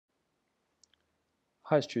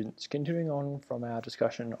Hi students, continuing on from our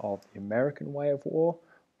discussion of the American way of war,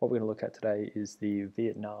 what we're going to look at today is the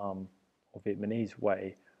Vietnam or Vietnamese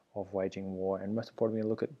way of waging war, and most importantly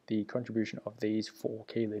look at the contribution of these four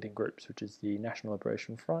key leading groups, which is the National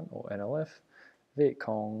Liberation Front or NLF, Viet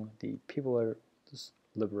Cong, the People's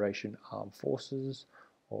Liberation Armed Forces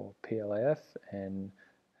or PLAF, and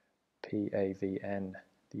PAVN,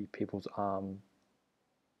 the People's Army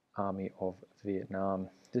of Vietnam.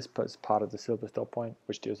 This is part of the syllabus dot point,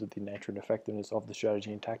 which deals with the nature and effectiveness of the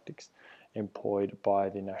strategy and tactics employed by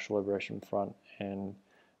the National Liberation Front and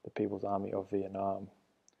the People's Army of Vietnam.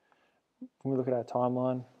 When we look at our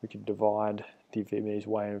timeline, we can divide the Vietnamese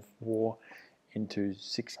way of war into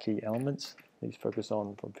 6 key elements. These focus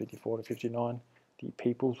on from 54 to 59, the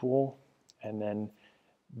People's War, and then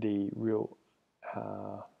the real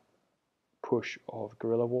push of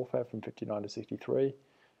guerrilla warfare from 59 to 63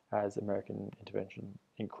 as American intervention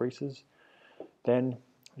increases. Then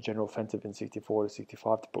a general offensive in 64 to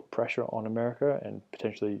 65 to put pressure on America and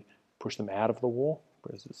potentially push them out of the war,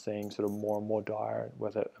 because it's seeing sort of more and more dire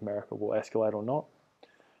whether America will escalate or not.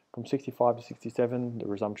 From 65 to 67, the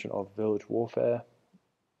resumption of village warfare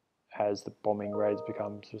as the bombing raids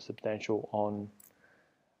become sort of substantial on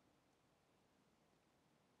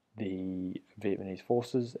the Vietnamese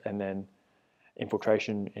forces, and then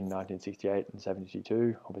infiltration in 1968 and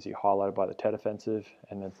 72, obviously highlighted by the Tet Offensive,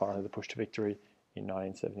 and then finally the push to victory in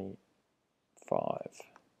 1975.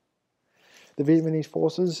 The Vietnamese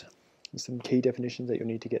forces, some key definitions that you'll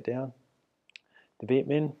need to get down. The Viet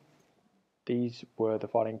Minh, these were the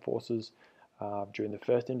fighting forces during the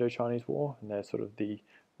first Indochinese War, and they're sort of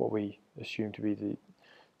what we assume to be the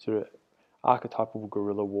sort of archetypal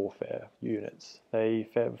guerrilla warfare units. They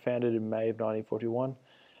were founded in May of 1941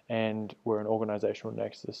 and were an organizational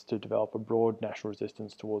nexus to develop a broad national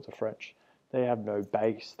resistance towards the French. They have no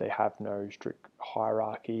base, they have no strict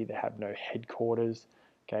hierarchy, they have no headquarters.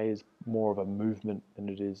 Okay, it's more of a movement than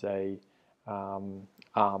it is a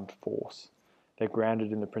armed force. They're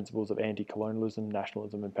grounded in the principles of anti-colonialism,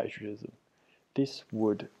 nationalism, and patriotism. This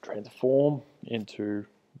would transform into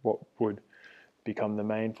what would become the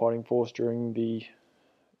main fighting force during the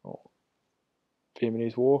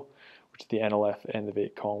Vietnamese War, which is the NLF and the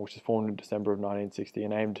Viet Cong, which was formed in December of 1960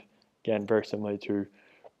 and aimed, again, very similarly to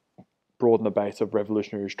broaden the base of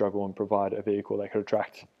revolutionary struggle and provide a vehicle that could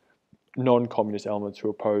attract non-communist elements who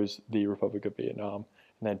oppose the Republic of Vietnam,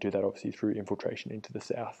 and then do that obviously through infiltration into the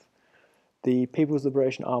South. The People's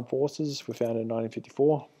Liberation Armed Forces were founded in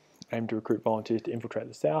 1954, aimed to recruit volunteers to infiltrate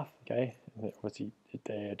the South. Okay, and obviously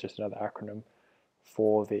they're just another acronym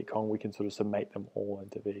for Viet Cong. We can sort of summate them all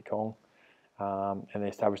into Viet Cong. And they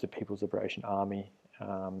established the People's Liberation Army,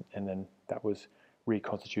 and then that was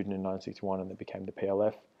reconstituted in 1961 and then became the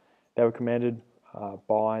PLF. They were commanded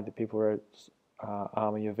by the People's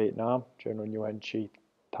Army of Vietnam, General Nguyen Chi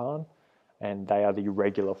Thanh, and they are the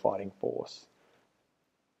regular fighting force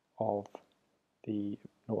of the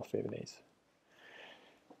North Vietnamese.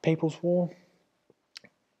 People's War,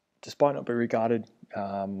 despite not being regarded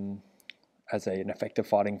as an effective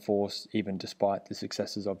fighting force, even despite the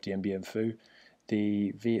successes of Dien Bien Phu,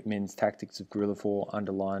 the Viet Minh's tactics of guerrilla war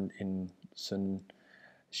underlined in Sun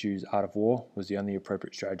Tzu's Art of War was the only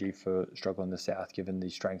appropriate strategy for struggle in the South, given the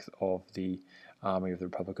strength of the Army of the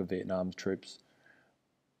Republic of Vietnam's troops.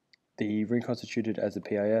 The reconstituted as the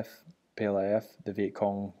PLAF, the Viet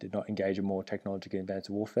Cong did not engage in more technologically advanced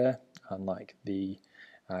warfare, unlike the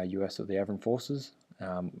US or the Afghan forces,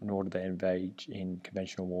 nor did they engage in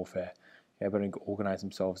conventional warfare, able to organize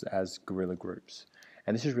themselves as guerrilla groups.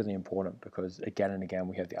 And this is really important because again and again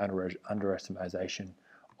we have the underestimation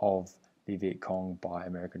of the Viet Cong by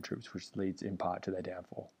American troops, which leads in part to their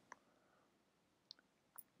downfall.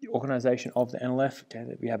 The organization of the NLF,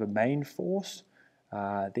 okay, we have a main force.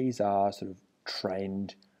 These are sort of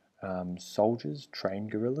trained soldiers, trained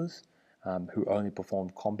guerrillas, who only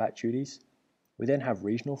performed combat duties. We then have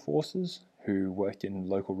regional forces who worked in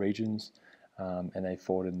local regions, and they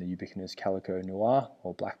fought in the ubiquitous calico noir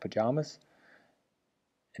or black pajamas.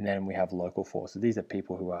 And then we have local forces. These are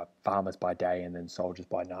people who are farmers by day and then soldiers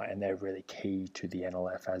by night, and they're really key to the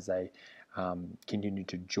NLF as they continue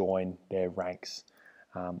to join their ranks,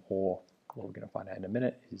 or what we're going to find out in a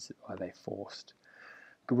minute is, are they forced?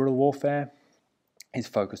 Guerrilla warfare is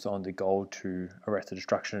focused on the goal to arrest the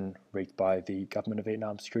destruction wreaked by the government of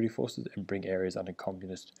Vietnam security forces and bring areas under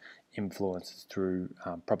communist influence through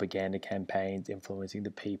propaganda campaigns, influencing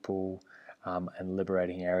the people, and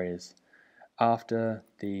liberating areas. After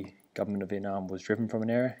the government of Vietnam was driven from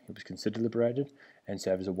an area, it was considered liberated and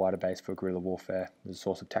served as a wider base for guerrilla warfare, as a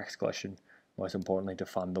source of tax collection, most importantly to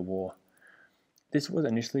fund the war. This was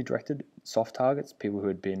initially directed at soft targets, people who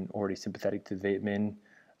had been already sympathetic to the Viet Minh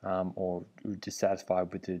or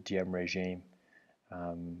dissatisfied with the Diem regime,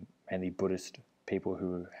 mainly Buddhist people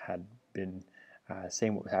who had been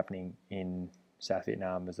seeing what was happening in South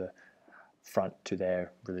Vietnam as a front to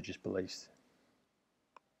their religious beliefs.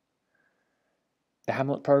 The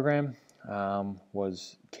Hamlet program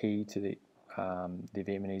was key to the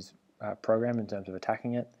Vietnamese program in terms of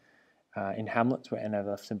attacking it. In hamlets where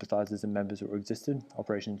NLF sympathisers and members were existed,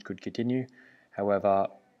 operations could continue. However,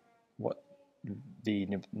 what the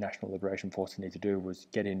National Liberation Forces need to do was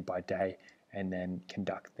get in by day and then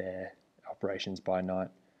conduct their operations by night.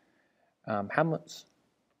 Hamlets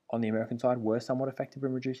on the American side were somewhat effective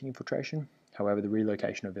in reducing infiltration. However, the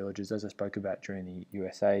relocation of villages, as I spoke about during the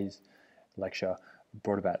USA's lecture,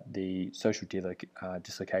 brought about the social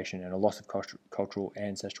dislocation and a loss of cultural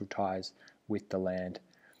ancestral ties with the land.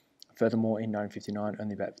 Furthermore, in 1959,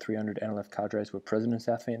 only about 300 NLF cadres were present in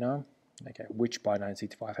South Vietnam, which by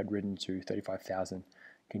 1965 had risen to 35,000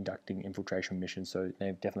 conducting infiltration missions. So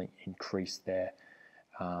they've definitely increased their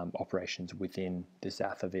operations within the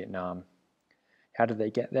south of Vietnam. How did they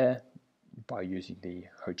get there? By using the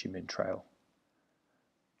Ho Chi Minh Trail.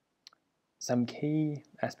 Some key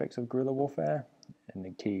aspects of guerrilla warfare, and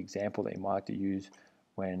the key example that you might like to use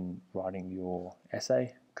when writing your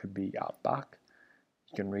essay could be Outback.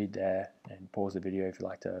 You can read there and pause the video if you'd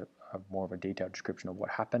like to have more of a detailed description of what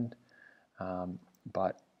happened.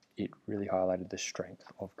 But it really highlighted the strength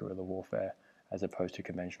of guerrilla warfare as opposed to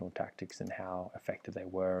conventional tactics and how effective they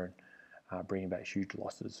were in bringing back huge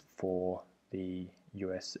losses for the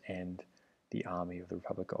US and the Army of the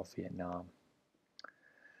Republic of Vietnam.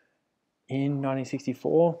 In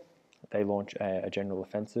 1964, they launched a general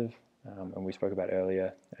offensive, and we spoke about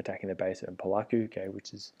earlier attacking the base at Palaku,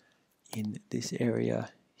 which is in this area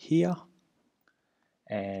here,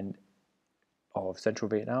 and of central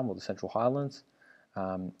Vietnam, or the Central Highlands.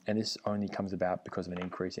 And this only comes about because of an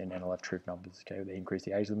increase in NLF troop numbers. They increased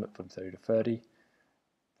the age limit from 30 to 30,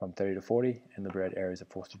 from 30 to 40, and liberated areas are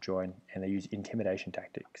forced to join, and they use intimidation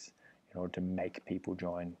tactics in order to make people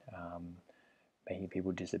join, making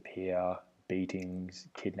people disappear, beatings,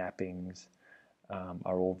 kidnappings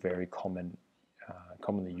are all very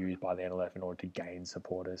commonly used by the NLF in order to gain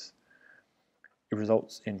supporters. It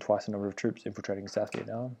results in twice the number of troops infiltrating South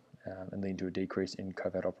Vietnam and leading to a decrease in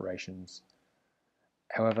covert operations.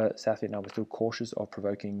 However, South Vietnam was still cautious of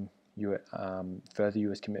provoking further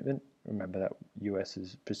US commitment. Remember that US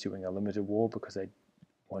is pursuing a limited war because they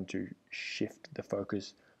want to shift the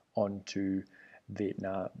focus onto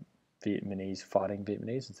Vietnamese fighting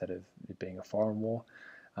Vietnamese instead of it being a foreign war.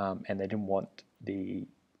 And they didn't want the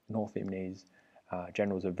North Vietnamese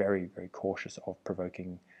generals are very, very cautious of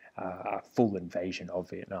provoking a full invasion of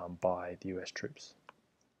Vietnam by the US troops.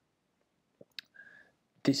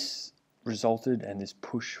 This resulted, and this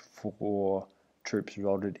push for troops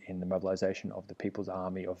resulted in the mobilization of the People's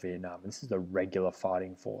Army of Vietnam. This is a regular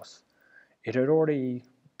fighting force. It had already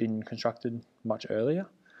been constructed much earlier,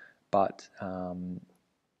 but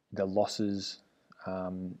the losses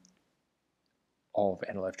of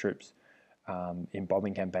NLF troops in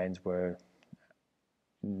bombing campaigns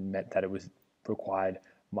meant that it was required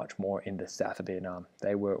much more in the south of Vietnam.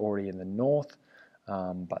 They were already in the north,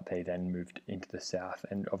 but they then moved into the south,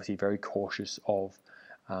 and obviously very cautious of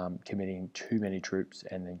committing too many troops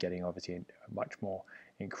and then getting obviously a much more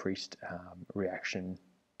increased reaction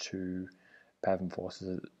to PAVM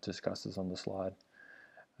forces, as discussed on the slide.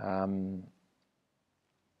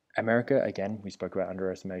 America, again, we spoke about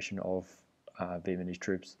underestimation of Vietnamese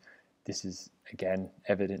troops. This is, again,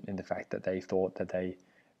 evident in the fact that they thought that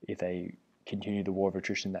if they continued the war of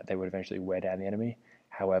attrition, that they would eventually wear down the enemy.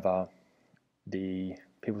 However, the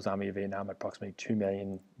People's Army of Vietnam had approximately 2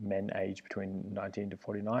 million men aged between 19 to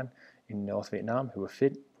 49 in North Vietnam who were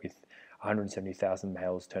fit, with 170,000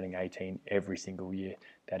 males turning 18 every single year.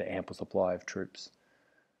 They had an ample supply of troops.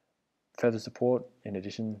 Further support, in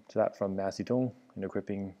addition to that, from Mao Zedong in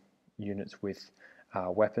equipping units with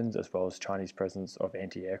weapons, as well as Chinese presence of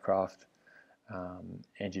anti-aircraft,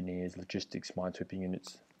 engineers, logistics, minesweeping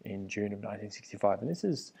units in June of 1965. And this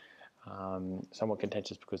is somewhat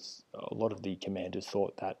contentious because a lot of the commanders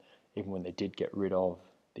thought that even when they did get rid of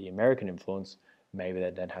the American influence, maybe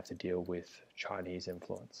they'd then have to deal with Chinese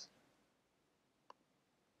influence.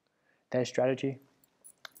 Their strategy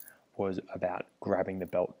was about grabbing the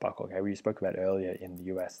belt buckle. We spoke about earlier in the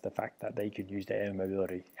US the fact that they could use their air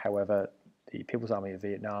mobility. However, the People's Army of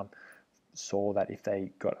Vietnam saw that if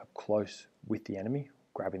they got up close with the enemy,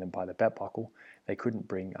 grabbing them by the belt buckle, they couldn't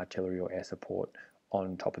bring artillery or air support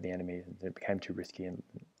on top of the enemy, and it became too risky.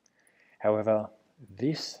 However,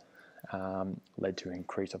 this led to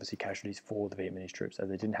increased, obviously, casualties for the Vietnamese troops, as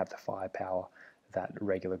they didn't have the firepower that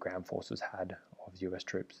regular ground forces had of US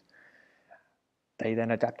troops. They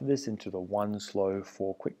then adapted this into the one slow,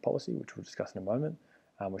 four quick policy, which we'll discuss in a moment,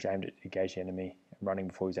 which aimed at engaging the enemy and running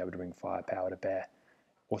before he was able to bring firepower to bear.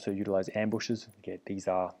 Also utilize ambushes. Again, these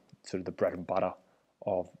are sort of the bread and butter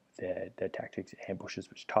of their tactics, ambushes,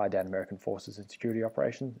 which tied down American forces in security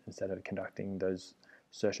operations instead of conducting those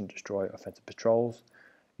search and destroy offensive patrols.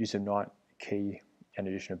 Use of night, key, and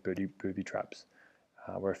addition of booby traps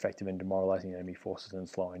were effective in demoralizing enemy forces and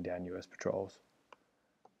slowing down US patrols.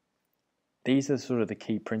 These are sort of the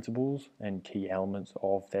key principles and key elements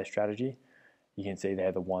of their strategy. You can see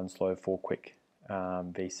there the one slow, four quick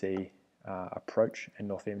VC approach and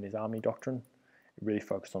North Vietnamese Army doctrine. It really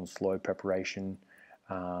focused on slow preparation,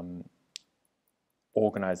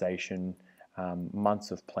 organization, months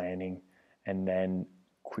of planning, and then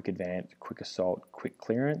quick advance, quick assault, quick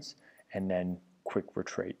clearance, and then quick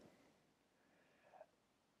retreat.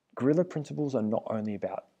 Guerrilla principles are not only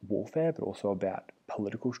about warfare, but also about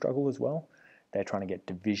political struggle as well. They're trying to get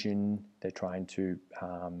division, they're trying to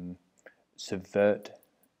subvert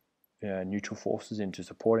neutral forces into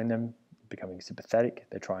supporting them, becoming sympathetic.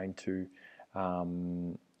 They're trying to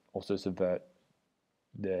also subvert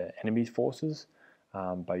the enemy's forces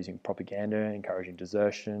by using propaganda, encouraging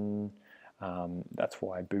desertion. That's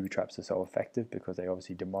why booby traps are so effective, because they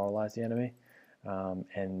obviously demoralize the enemy,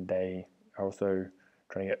 and they are also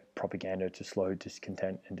trying to get propaganda to slow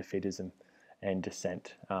discontent and defeatism and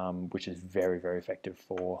dissent, which is very, very effective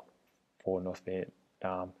for North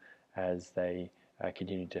Vietnam as they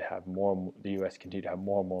continue to have the US continue to have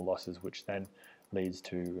more and more losses, which then leads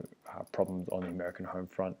to problems on the American home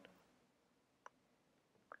front.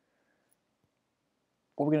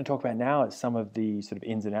 What we're going to talk about now is some of the sort of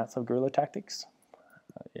ins and outs of guerrilla tactics.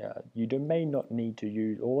 You may not need to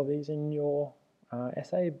use all of these in your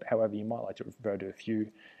essay, however, you might like to refer to a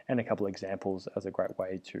few and a couple of examples as a great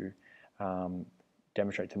way to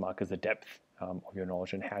demonstrate to markers the depth of your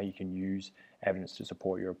knowledge and how you can use evidence to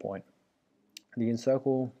support your point. The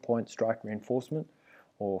encircle, point, strike, reinforcement,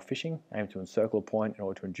 or fishing aim to encircle a point in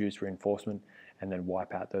order to induce reinforcement and then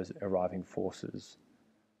wipe out those arriving forces.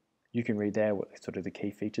 You can read there what sort of the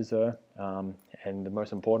key features are, and the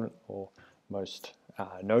most important or most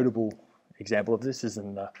notable example of this is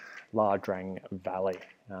in the La Drang Valley,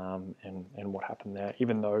 and what happened there.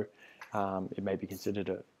 Even though it may be considered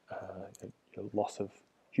a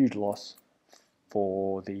huge loss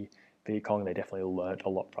for the Viet Cong, they definitely learned a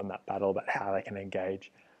lot from that battle about how they can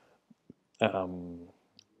engage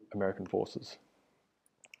American forces.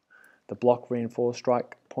 The block, reinforce,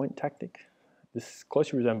 strike, point tactic. This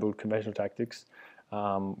closely resembled conventional tactics,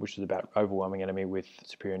 which is about overwhelming enemy with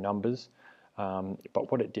superior numbers.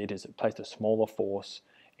 But what it did is it placed a smaller force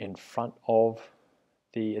in front of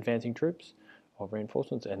the advancing troops of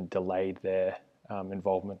reinforcements and delayed their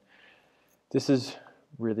involvement. This is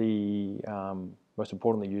really most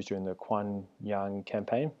importantly used during the Quan Yang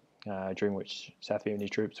campaign, during which South Vietnamese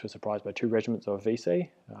troops were surprised by 2 regiments of VC.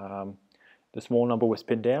 The small number was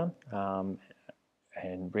pinned down,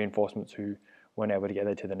 and reinforcements who weren't able to get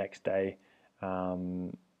there to the next day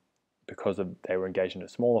because they were engaged in a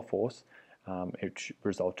smaller force, which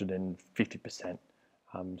resulted in 50%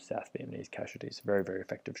 South Vietnamese casualties. Very, very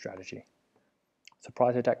effective strategy.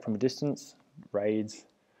 Surprise attack from a distance, raids.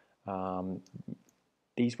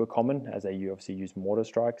 These were common as they obviously used mortar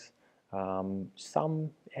strikes.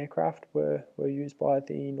 Some aircraft were used by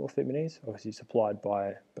the North Vietnamese, obviously supplied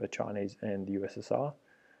by the Chinese and the USSR.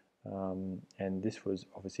 And this was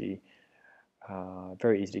obviously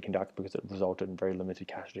very easy to conduct because it resulted in very limited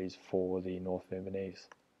casualties for the North Vietnamese.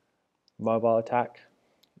 Mobile attack.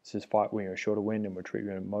 This is fight when you're short of wind and retreat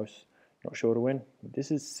when most not short of wind. This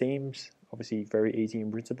seems obviously very easy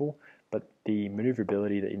in principle, but the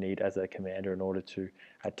maneuverability that you need as a commander in order to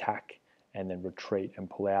attack and then retreat and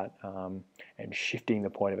pull out and shifting the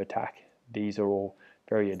point of attack, these are all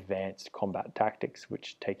very advanced combat tactics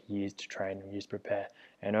which take years to train and years to prepare,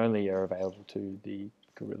 and only are available to the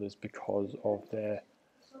guerrillas because of their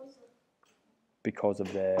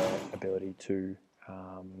ability to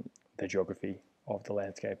the geography of the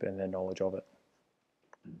landscape and their knowledge of it.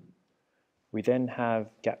 We then have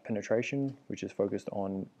gap penetration, which is focused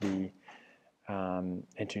on the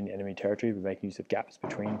entering enemy territory by making use of gaps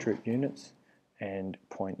between troop units, and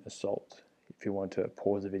point assault. If you want to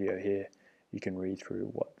pause the video here, you can read through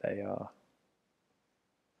what they are.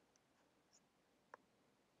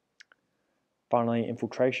 Finally,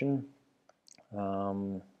 infiltration.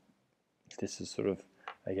 This is sort of,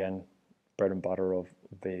 again, bread and butter of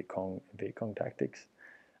Viet Cong tactics,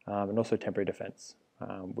 and also temporary defense.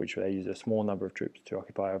 which they used a small number of troops to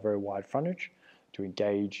occupy a very wide frontage to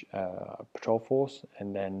engage a patrol force,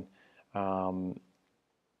 and then a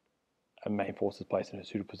main force is placed in a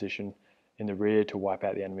suitable position in the rear to wipe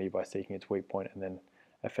out the enemy by seeking its weak point and then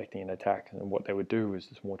effecting an attack. And what they would do is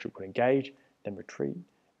the small troop would engage, then retreat,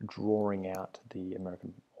 drawing out the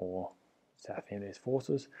American or South Vietnamese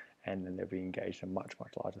forces, and then they'd be engaged in a much,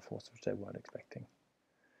 much larger force, which they weren't expecting.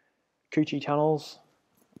 Cu Chi tunnels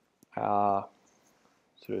are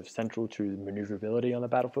sort of central to maneuverability on the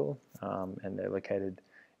battlefield, and they're located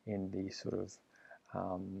in the sort of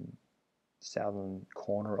southern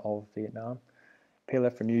corner of Vietnam.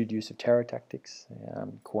 PLF renewed use of terror tactics,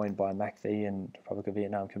 coined by MACV and Republic of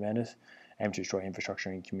Vietnam commanders, aimed to destroy infrastructure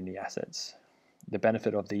and community assets. The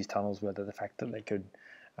benefit of these tunnels were the fact that they could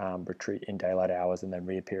retreat in daylight hours and then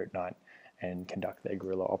reappear at night and conduct their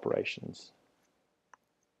guerrilla operations.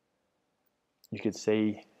 You could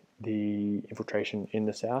see the infiltration in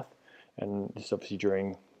the south, and this is obviously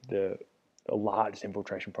during the largest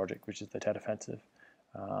infiltration project, which is the Tet Offensive,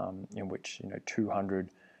 in which 200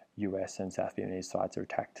 US and South Vietnamese sites are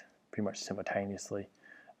attacked pretty much simultaneously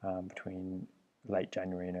between late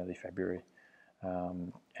January and early February.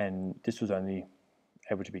 And this was only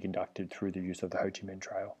able to be conducted through the use of the Ho Chi Minh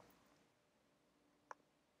Trail.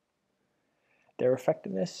 Their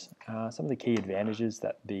effectiveness, some of the key advantages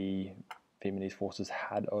that the Vietnamese forces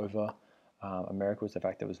had over America was the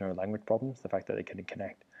fact there was no language problems, the fact that they could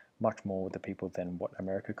connect much more with the people than what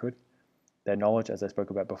America could. Their knowledge, as I spoke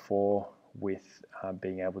about before, with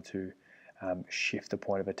being able to shift the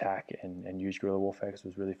point of attack and use guerrilla warfare,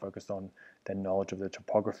 was really focused on their knowledge of the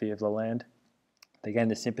topography of the land. They gained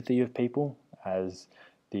the sympathy of people, as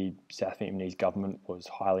the South Vietnamese government was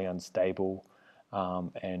highly unstable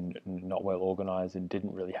and not well organized and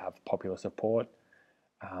didn't really have popular support.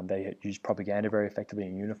 They used propaganda very effectively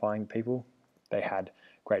in unifying people. They had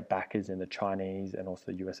great backers in the Chinese and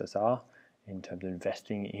also the USSR in terms of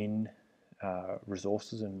investing in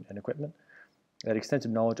resources and equipment. They had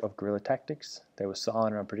extensive knowledge of guerrilla tactics. They were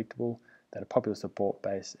silent and unpredictable. They had a popular support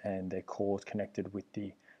base, and their cause connected with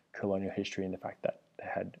the colonial history and the fact that they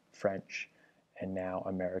had French and now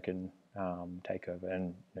American takeover,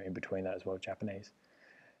 and in between that as well, Japanese.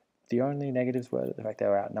 The only negatives were the fact they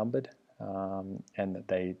were outnumbered and that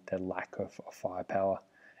their lack of firepower.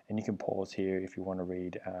 And you can pause here if you want to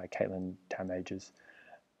read Caitlin Tamage's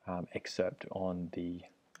excerpt on the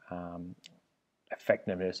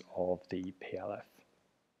effectiveness of the PLF.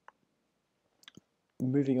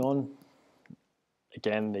 Moving on,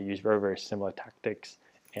 again, they use very, very similar tactics: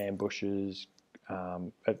 ambushes,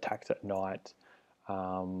 attacks at night,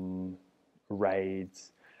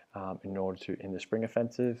 raids, in the spring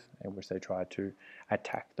offensive, in which they tried to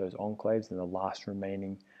attack those enclaves and the last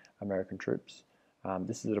remaining American troops.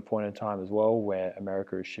 This is at a point in time as well where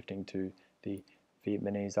America is shifting to the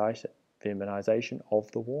Vietnamization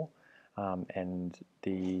of the war, and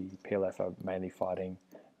the PLF are mainly fighting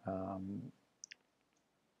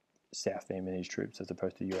South Vietnamese troops as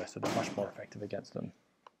opposed to the US, so they're much more effective against them.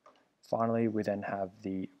 Finally, we then have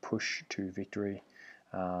the push to victory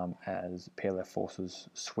as PLF forces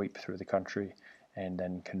sweep through the country and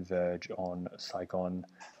then converge on Saigon,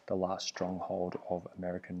 the last stronghold of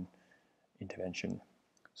American intervention.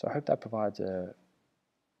 So I hope that provides an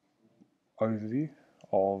overview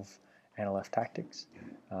of NLF tactics,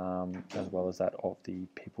 as well as that of the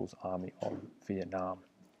People's Army of Vietnam.